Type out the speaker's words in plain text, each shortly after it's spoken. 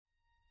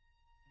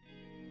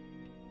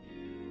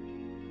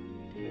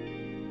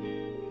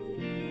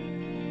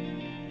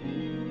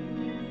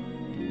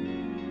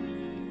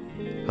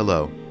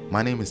Hello,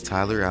 my name is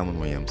Tyler Allen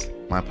Williams.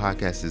 My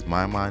podcast is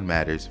My Mind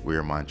Matters, Where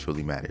Your Mind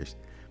Truly Matters.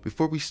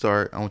 Before we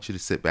start, I want you to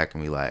sit back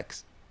and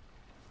relax.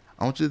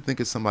 I want you to think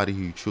of somebody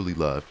who you truly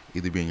love,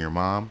 either being your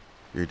mom,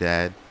 your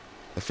dad,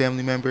 a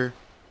family member,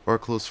 or a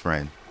close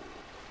friend.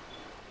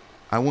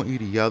 I want you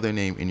to yell their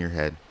name in your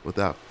head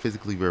without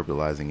physically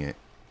verbalizing it.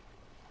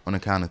 On a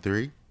count of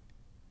 3.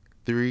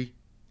 3,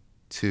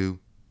 2,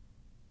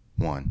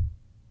 1.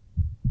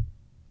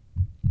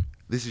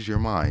 This is your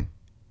mind.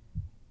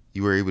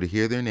 You were able to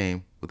hear their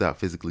name without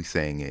physically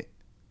saying it.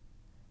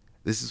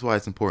 This is why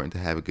it's important to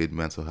have a good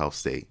mental health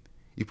state.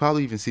 You've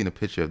probably even seen a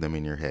picture of them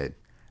in your head,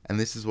 and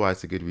this is why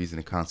it's a good reason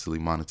to constantly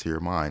monitor your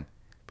mind,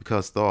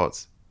 because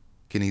thoughts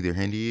can either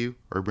hinder you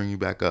or bring you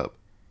back up.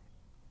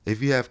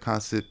 If you have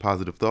constant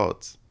positive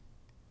thoughts,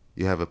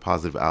 you have a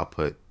positive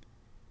output.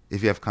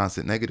 If you have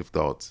constant negative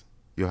thoughts,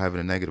 you'll have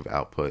a negative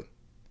output.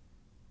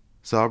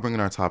 So I'll bring in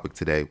our topic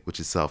today, which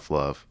is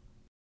self-love.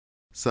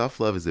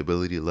 Self-love is the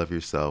ability to love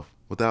yourself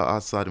without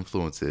outside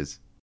influences.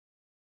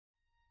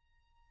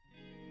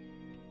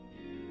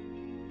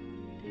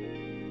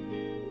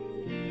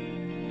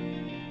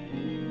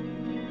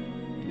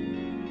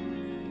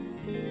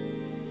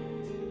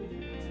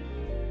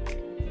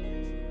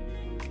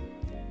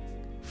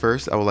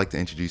 First, I would like to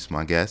introduce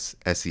my guest,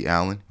 Essie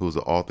Allen, who is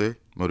an author,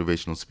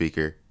 motivational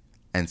speaker,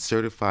 and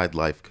certified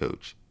life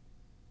coach.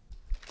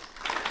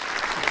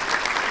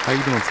 How are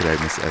you doing today,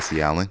 Miss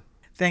Essie Allen?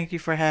 Thank you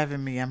for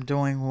having me. I'm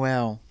doing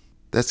well.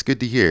 That's good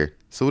to hear.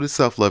 So what is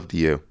self-love to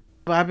you?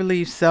 Well, I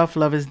believe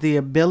self-love is the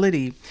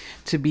ability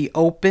to be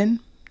open,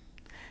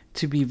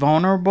 to be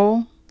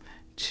vulnerable,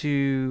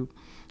 to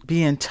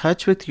be in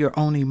touch with your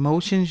own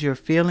emotions, your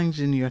feelings,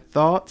 and your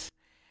thoughts,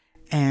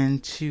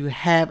 and to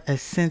have a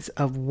sense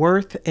of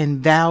worth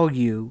and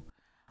value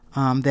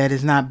that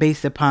is not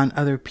based upon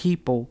other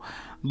people,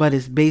 but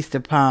is based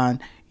upon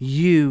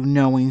you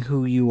knowing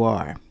who you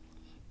are.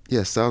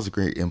 Yes, that was a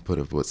great input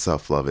of what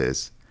self-love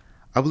is.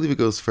 I believe it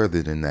goes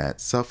further than that.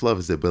 Self-love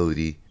is the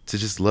ability to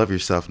just love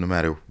yourself no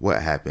matter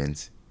what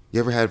happens. You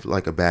ever had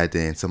like a bad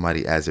day and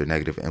somebody adds their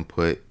negative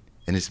input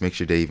and it just makes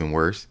your day even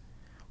worse?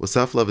 Well,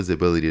 self-love is the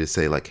ability to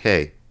say like,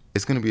 hey,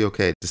 it's going to be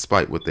okay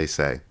despite what they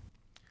say.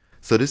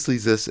 So this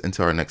leads us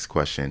into our next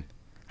question.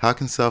 How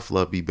can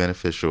self-love be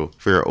beneficial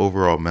for your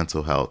overall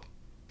mental health?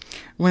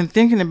 When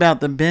thinking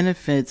about the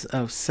benefits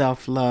of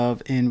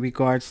self-love in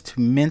regards to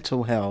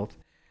mental health,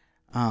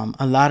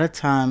 a lot of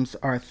times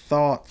our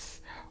thoughts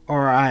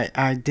or our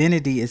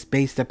identity is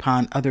based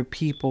upon other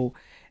people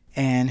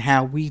and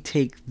how we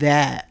take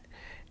that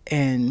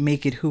and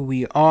make it who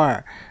we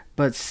are.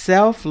 But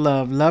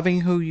self-love,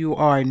 loving who you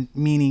are,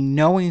 meaning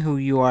knowing who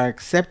you are,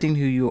 accepting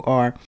who you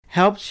are,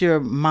 helps your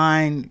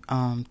mind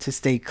to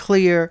stay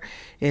clear.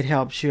 It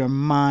helps your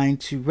mind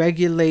to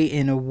regulate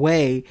in a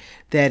way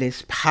that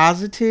is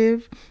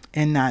positive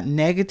and not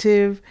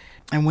negative.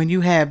 And when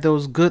you have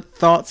those good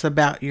thoughts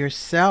about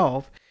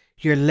yourself,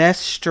 you're less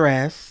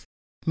stressed,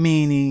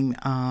 meaning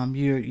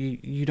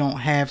you don't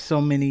have so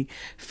many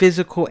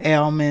physical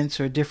ailments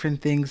or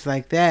different things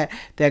like that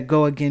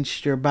go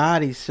against your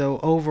body. So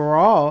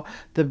overall,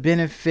 the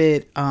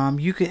benefit,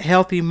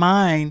 healthy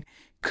mind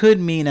could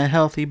mean a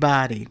healthy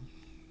body.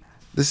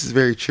 This is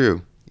very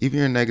true. Even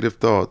your negative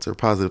thoughts or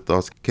positive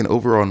thoughts can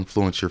overall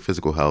influence your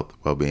physical health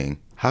well-being.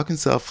 How can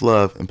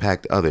self-love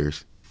impact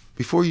others?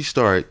 Before you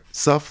start,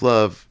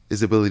 self-love is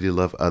the ability to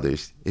love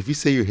others. If you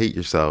say you hate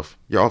yourself,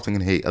 you're often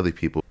going to hate other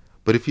people.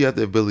 But if you have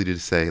the ability to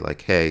say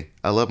like, hey,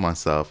 I love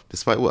myself,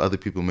 despite what other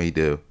people may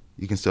do,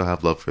 you can still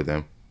have love for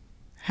them.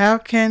 How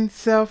can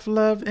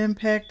self-love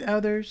impact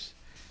others?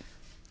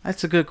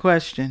 That's a good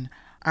question.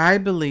 I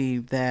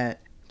believe that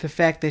the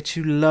fact that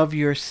you love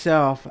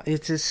yourself,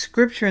 it's a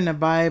scripture in the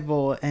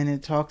Bible and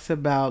it talks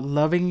about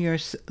loving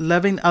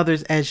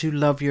others as you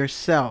love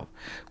yourself.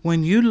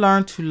 When you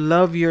learn to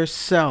love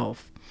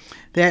yourself,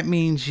 that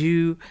means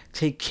you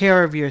take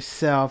care of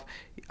yourself,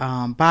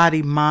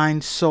 body,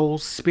 mind, soul,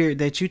 spirit,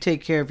 that you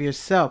take care of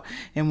yourself.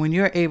 And when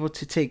you're able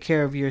to take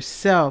care of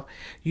yourself,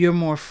 you're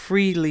more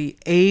freely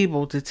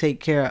able to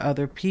take care of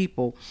other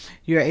people.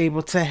 You're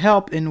able to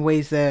help in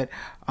ways that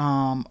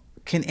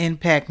can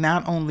impact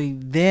not only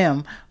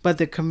them, but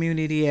the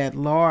community at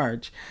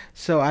large.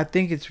 So I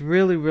think it's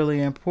really,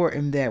 really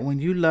important that when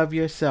you love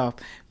yourself,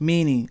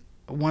 meaning,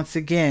 once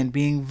again,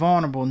 being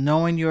vulnerable,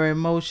 knowing your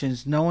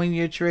emotions, knowing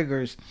your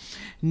triggers,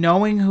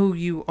 knowing who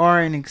you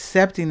are and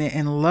accepting it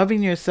and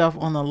loving yourself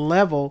on a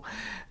level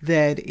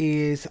that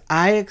is,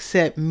 I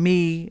accept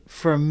me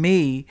for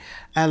me,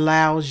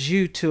 allows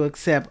you to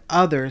accept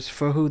others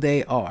for who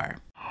they are.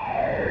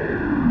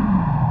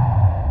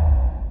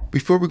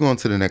 Before we go on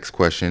to the next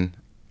question,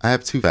 I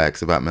have 2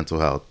 facts about mental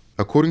health.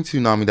 According to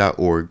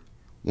NAMI.org,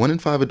 1 in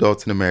 5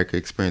 adults in America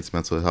experience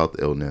mental health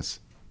illness.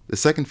 The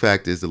second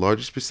fact is the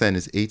largest percent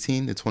is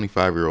 18 to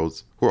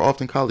 25-year-olds who are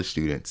often college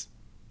students.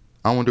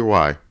 I wonder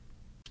why.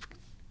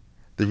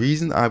 The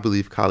reason I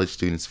believe college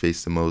students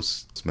face the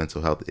most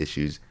mental health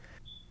issues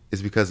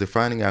is because they're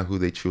finding out who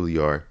they truly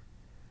are.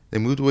 They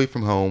moved away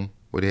from home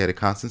where they had a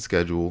constant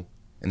schedule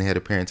and they had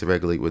a parent to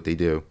regulate what they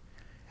do.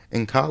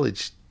 In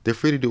college, they're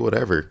free to do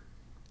whatever.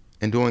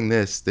 In doing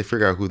this, they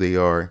figure out who they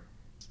are.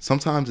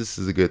 Sometimes this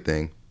is a good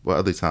thing, while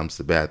other times it's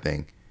a bad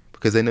thing,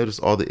 because they notice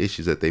all the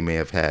issues that they may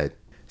have had.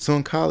 So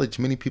in college,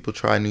 many people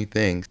try new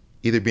things,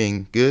 either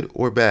being good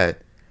or bad.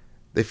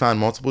 They find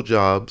multiple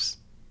jobs,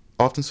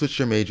 often switch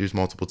their majors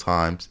multiple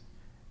times,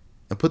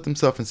 and put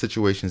themselves in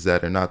situations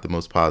that are not the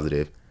most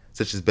positive,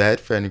 such as bad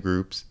friend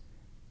groups,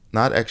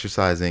 not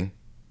exercising,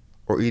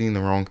 or eating the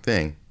wrong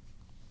thing.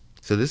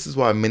 So this is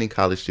why many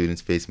college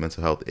students face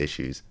mental health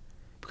issues,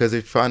 because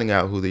they're finding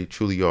out who they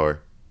truly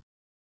are.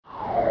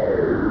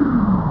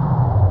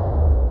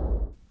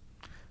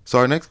 So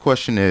our next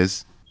question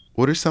is,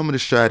 what are some of the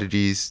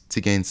strategies to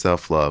gain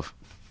self-love?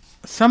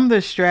 Some of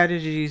the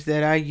strategies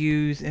that I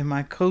use in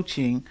my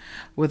coaching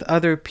with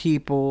other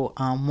people,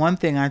 one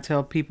thing I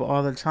tell people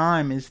all the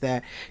time is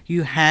that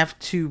you have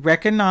to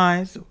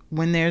recognize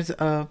when there's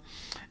an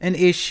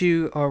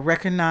issue, or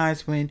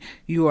recognize when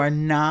you are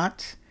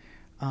not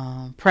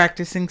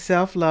practicing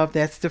self-love.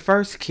 That's the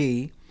first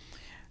key.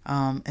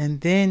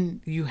 And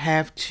then you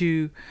have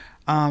to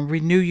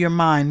renew your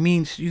mind,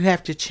 means you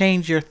have to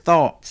change your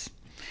thoughts.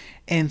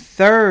 And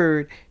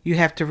third, you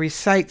have to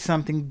recite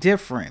something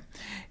different.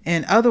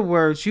 In other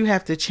words, you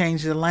have to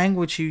change the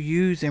language you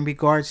use in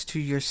regards to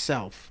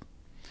yourself.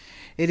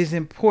 It is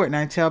important.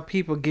 I tell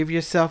people, give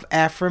yourself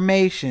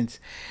affirmations.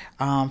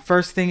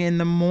 First thing in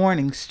the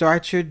morning,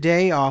 start your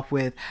day off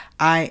with,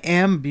 I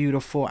am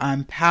beautiful,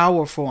 I'm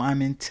powerful,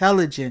 I'm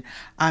intelligent,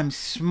 I'm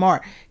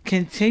smart.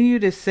 Continue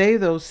to say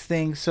those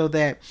things so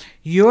that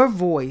your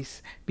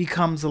voice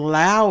becomes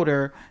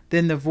louder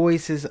than the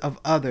voices of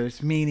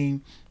others,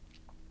 meaning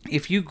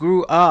if you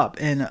grew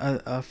up in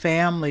a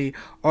family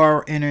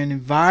or in an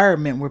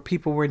environment where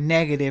people were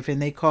negative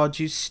and they called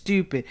you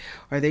stupid,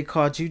 or they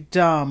called you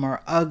dumb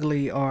or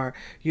ugly, or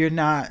you're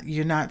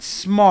not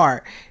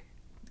smart,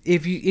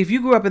 if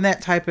you grew up in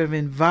that type of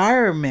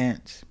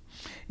environment,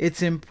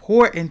 it's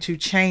important to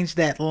change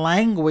that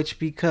language,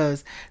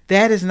 because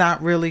that is not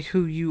really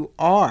who you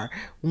are.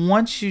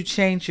 Once you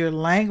change your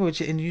language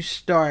and you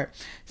start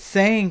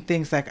saying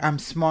things like, I'm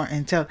smart and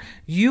intelligent,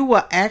 you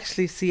will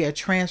actually see a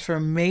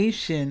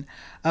transformation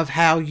of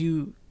how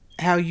you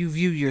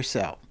view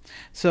yourself.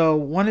 So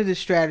one of the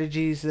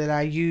strategies that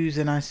I use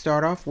and I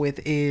start off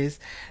with is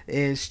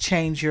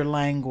change your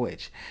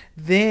language.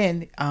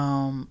 Then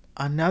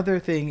another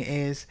thing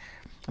is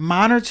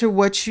monitor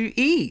what you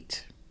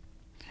eat.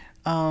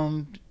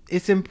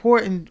 It's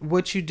important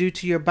what you do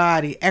to your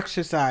body.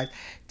 Exercise,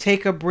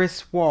 take a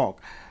brisk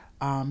walk,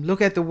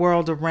 look at the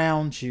world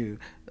around you,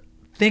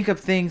 think of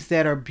things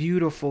that are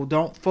beautiful,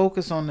 don't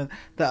focus on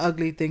the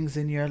ugly things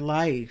in your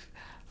life,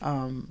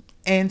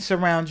 and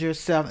surround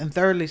yourself, and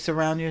thirdly,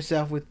 surround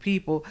yourself with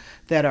people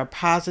that are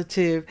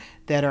positive,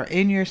 that are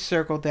in your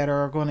circle, that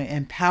are going to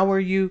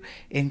empower you,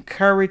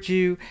 encourage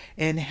you,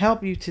 and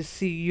help you to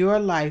see your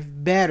life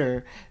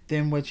better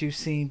than what you've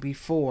seen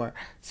before.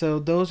 So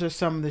those are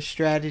some of the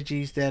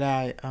strategies that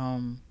I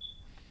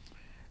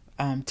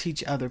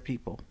teach other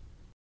people.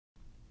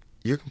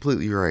 You're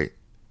completely right.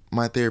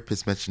 My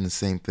therapist mentioned the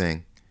same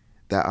thing,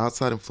 that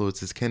outside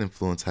influences can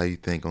influence how you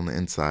think on the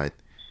inside.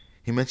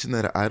 He mentioned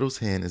that an idle's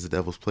hand is a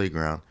devil's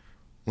playground.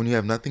 When you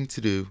have nothing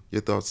to do,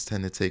 your thoughts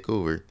tend to take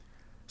over.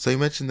 So he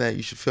mentioned that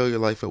you should fill your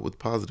life up with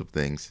positive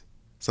things,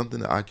 something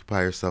to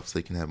occupy yourself so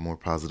you can have more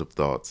positive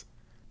thoughts.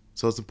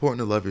 So it's important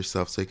to love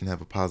yourself so you can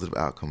have a positive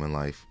outcome in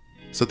life.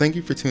 So thank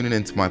you for tuning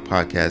in to my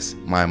podcast,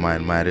 My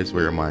Mind Matters,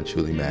 where your mind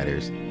truly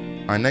matters.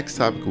 Our next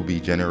topic will be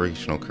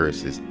generational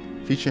curses,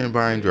 featuring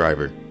Brian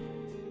Driver.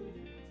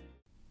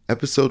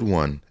 Episode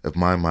 1 of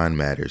My Mind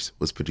Matters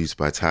was produced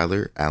by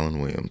Tyler Allen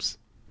Williams.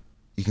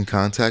 You can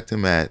contact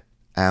him at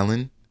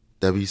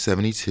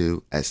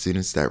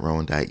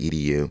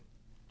allenw72@students.rowan.edu.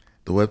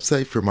 The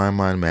website for My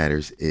Mind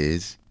Matters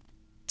is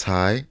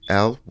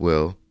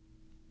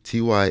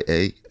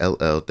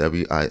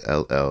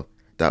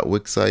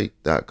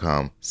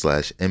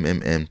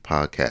tyalwillwillwixsite.com/MMN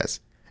podcast.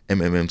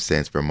 MMM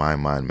stands for My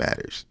Mind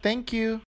Matters. Thank you.